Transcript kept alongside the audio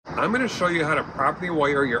I'm going to show you how to properly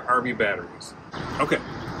wire your RV batteries. Okay,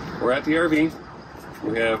 we're at the RV.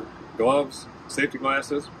 We have gloves, safety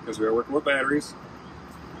glasses, because we are working with batteries.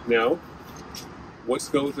 Now, let's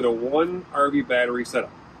go to the one RV battery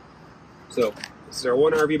setup. So, this is our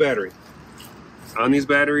one RV battery. On these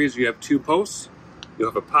batteries, you have two posts. You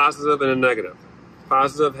have a positive and a negative.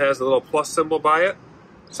 Positive has a little plus symbol by it.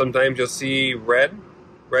 Sometimes you'll see red.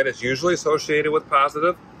 Red is usually associated with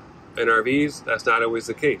positive. In RVs, that's not always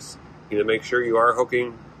the case. You need to make sure you are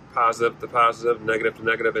hooking positive to positive, negative to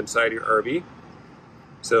negative inside your RV.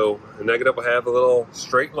 So the negative will have a little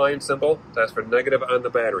straight line symbol. That's for negative on the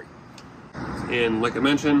battery. And like I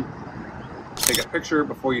mentioned, take a picture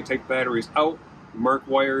before you take batteries out, mark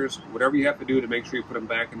wires, whatever you have to do to make sure you put them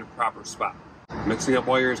back in the proper spot. Mixing up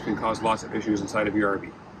wires can cause lots of issues inside of your RV.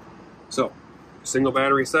 So, single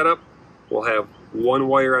battery setup, we'll have one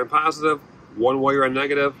wire on positive, one wire on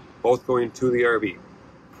negative, both going to the RV.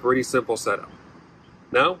 Pretty simple setup.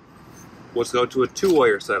 Now, let's go to a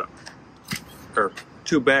two-wire setup, or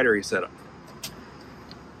two battery setup.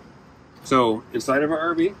 So, inside of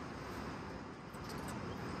our RV,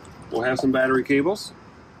 we'll have some battery cables.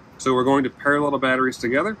 So we're going to parallel the batteries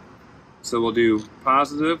together. So we'll do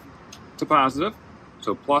positive to positive,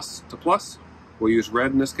 so plus to plus. We'll use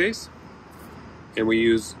red in this case. And we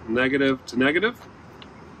use negative to negative.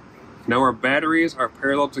 Now our batteries are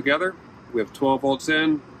parallel together. We have 12 volts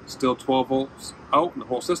in, still 12 volts out in the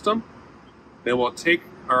whole system. Then we'll take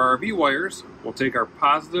our RV wires, we'll take our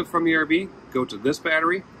positive from the RV, go to this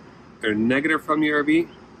battery, our negative from the RV,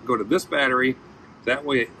 go to this battery. That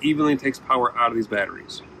way it evenly takes power out of these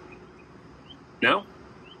batteries. Now,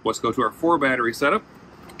 let's go to our 4 battery setup.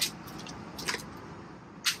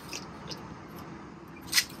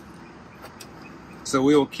 So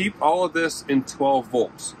we will keep all of this in 12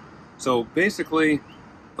 volts. So basically,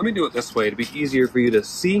 let me do it this way to be easier for you to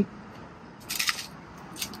see.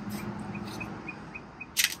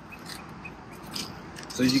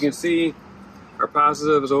 So as you can see, our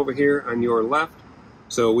positive is over here on your left.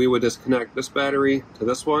 So we would just connect this battery to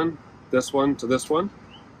this one to this one.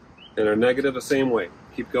 And our negative the same way.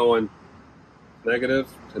 Keep going negative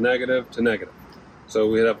to negative to negative. So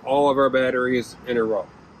we have all of our batteries in a row.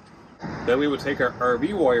 Then we would take our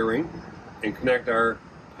RV wiring and connect our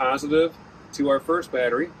positive to our first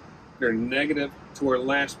battery, and our negative to our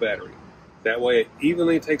last battery. That way it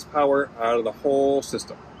evenly takes power out of the whole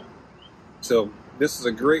system. So this is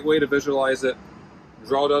a great way to visualize it.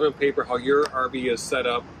 Draw down on paper how your RV is set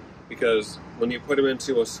up, because when you put them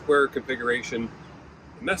into a square configuration,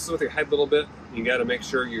 it messes with your head a little bit. You got to make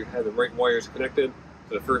sure you have the right wires connected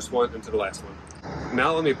to the first one and to the last one.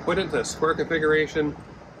 Now let me put it into a square configuration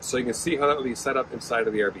so you can see how that would be set up inside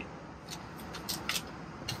of the RV.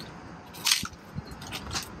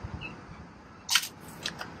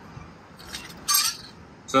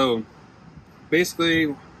 So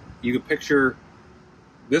basically you could picture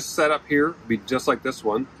this setup here would be just like this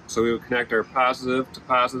one. So we would connect our positive to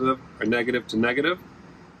positive, our negative to negative.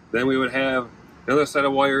 Then we would have another set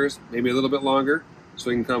of wires, maybe a little bit longer, so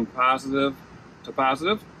we can come positive to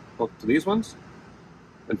positive, hook to these ones.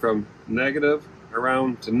 And from negative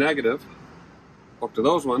around to negative, hook to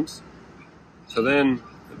those ones. So then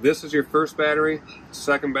this is your first battery,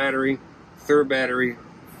 second battery, third battery,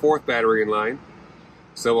 fourth battery in line.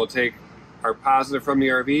 So we'll take our positive from the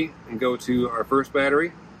RV and go to our first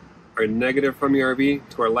battery, our negative from the RV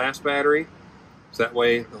to our last battery. So that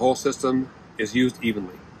way the whole system is used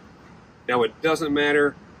evenly. Now it doesn't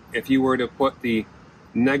matter if you were to put the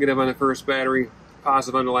negative on the first battery,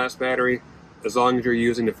 positive on the last battery, as long as you're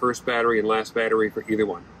using the first battery and last battery for either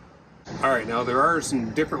one. Alright, now there are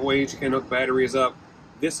some different ways you can hook batteries up.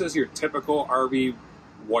 This is your typical RV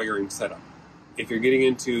wiring setup. If you're getting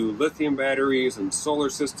into lithium batteries and solar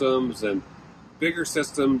systems and bigger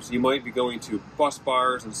systems, you might be going to bus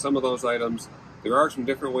bars and some of those items. There are some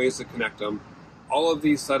different ways to connect them. All of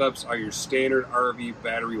these setups are your standard RV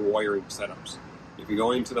battery wiring setups. If you're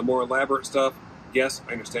going to the more elaborate stuff, yes,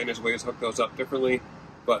 I understand there's ways to hook those up differently,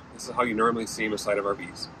 but this is how you normally see them inside of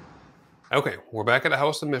RVs. Okay, we're back at the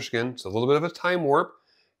house in Michigan. It's a little bit of a time warp,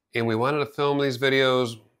 and we wanted to film these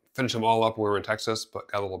videos, finish them all up when we were in Texas,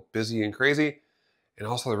 but got a little busy and crazy. And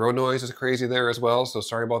also the road noise is crazy there as well, so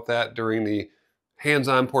sorry about that during the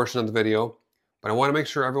hands-on portion of the video. But I want to make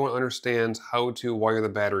sure everyone understands how to wire the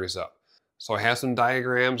batteries up. So I have some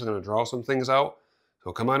diagrams, I'm going to draw some things out.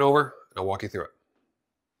 So come on over and I'll walk you through it.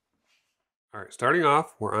 All right, starting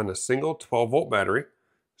off, we're on a single 12-volt battery.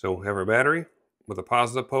 So we have our battery with a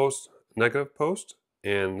positive post, negative post,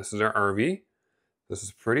 and this is our RV. This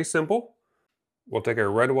is pretty simple. We'll take our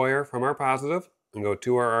red wire from our positive and go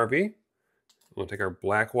to our RV, we'll take our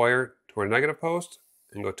black wire to our negative post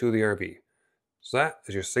and go to the RV. So that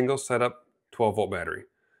is your single setup 12-volt battery.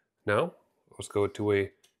 Now, let's go to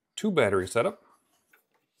a 2-battery setup.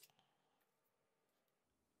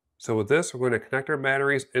 So with this, we're going to connect our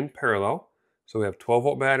batteries in parallel. So we have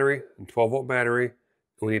 12-volt battery and 12-volt battery,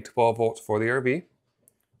 and we need 12 volts for the RV.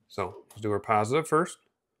 So let's do our positive first.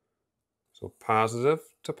 So positive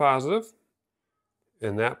to positive,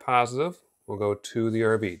 and that positive will go to the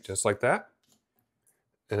RV, just like that.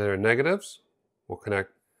 And then our negatives will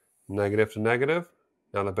connect negative to negative.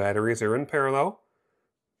 Now the batteries are in parallel,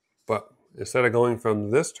 but instead of going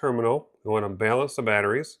from this terminal, we want to balance the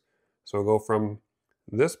batteries. So we'll go from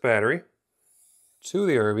this battery to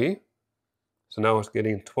the RV. So now it's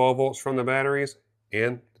getting 12 volts from the batteries,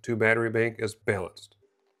 and the 2-battery bank is balanced.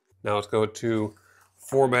 Now let's go to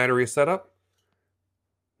 4-battery setup.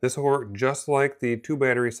 This will work just like the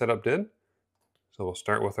 2-battery setup did. So we'll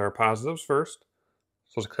start with our positives first.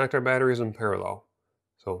 So let's connect our batteries in parallel.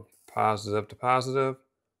 So positive to positive,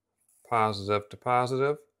 positive to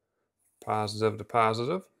positive, positive to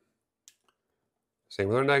positive. Same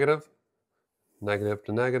with our negative. Negative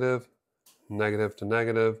to negative, negative to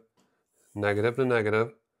negative, negative to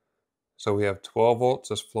negative. So we have 12 volts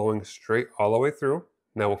just flowing straight all the way through.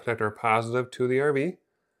 Now we'll connect our positive to the RV.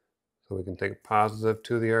 So we can take positive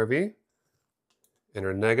to the RV, and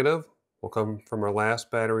our negative will come from our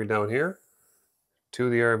last battery down here to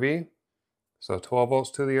the RV. So 12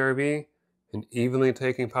 volts to the RV, and evenly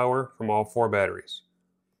taking power from all 4 batteries.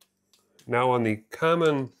 Now on the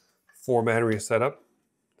common 4-battery setup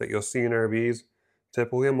that you'll see in RVs,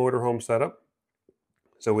 typically a motorhome setup.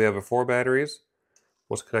 So we have 4 batteries.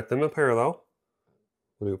 Let's connect them in parallel.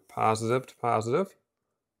 We'll do positive to positive,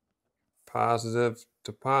 positive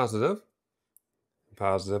to positive,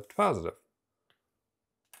 positive to positive.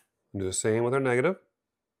 We'll do the same with our negative.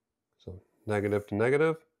 So negative to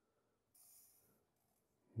negative,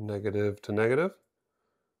 negative to negative,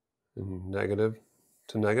 and negative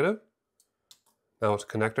to negative. Now let's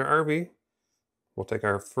connect our RV. We'll take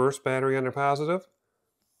our first battery on our positive.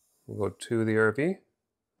 We'll go to the RV.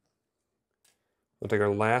 We'll take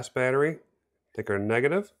our last battery, take our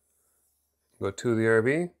negative, go to the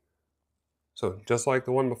RV. So just like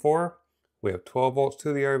the one before, we have 12 volts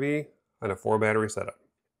to the RV on a 4-battery setup.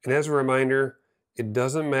 And as a reminder, it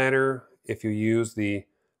doesn't matter if you use the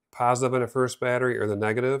positive on the first battery or the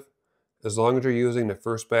negative, as long as you're using the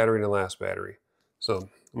first battery and the last battery. So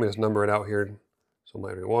let me just number it out here. So it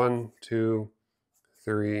might be 1, 2,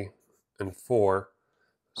 3, and 4.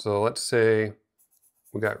 So let's say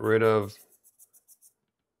we got rid of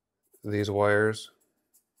these wires,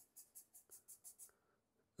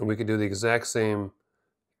 and we could do the exact same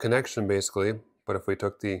connection basically, but if we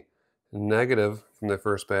took the negative from the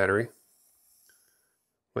first battery,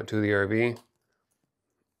 went to the RV,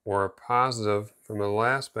 or a positive from the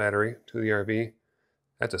last battery to the RV,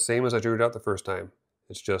 that's the same as I drew it out the first time.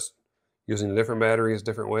 It's just using different batteries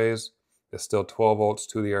different ways. It's still 12 volts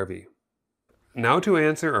to the RV. Now to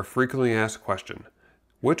answer a frequently asked question,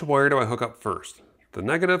 which wire do I hook up first, the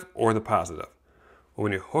negative or the positive? Well,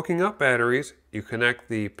 when you're hooking up batteries, you connect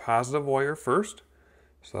the positive wire first,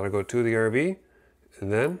 so that'll go to the RV,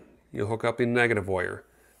 and then you'll hook up the negative wire.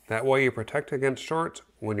 That way you protect against shorts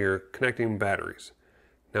when you're connecting batteries.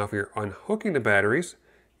 Now if you're unhooking the batteries,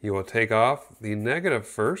 you will take off the negative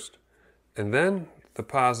first, and then the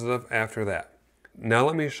positive after that. Now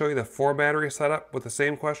let me show you the 4-battery setup with the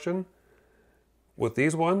same question. With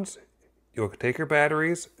these ones, you'll take your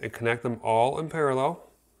batteries and connect them all in parallel.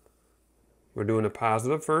 We're doing a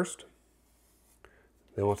positive first.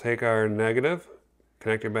 Then we'll take our negative,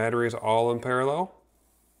 connect your batteries all in parallel.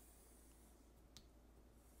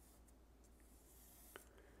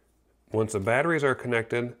 Once the batteries are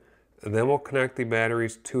connected, then we'll connect the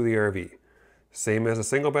batteries to the RV. Same as a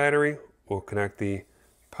single battery, we'll connect the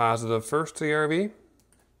positive first to the RV,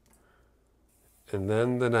 and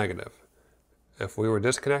then the negative. If we were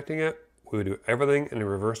disconnecting it, we would do everything in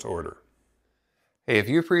reverse order. Hey, if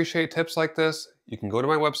you appreciate tips like this, you can go to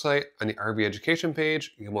my website on the RV education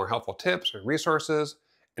page, you get more helpful tips and resources,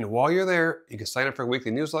 and while you're there, you can sign up for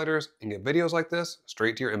weekly newsletters and get videos like this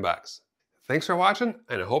straight to your inbox. Thanks for watching,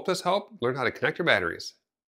 and I hope this helped learn how to connect your batteries.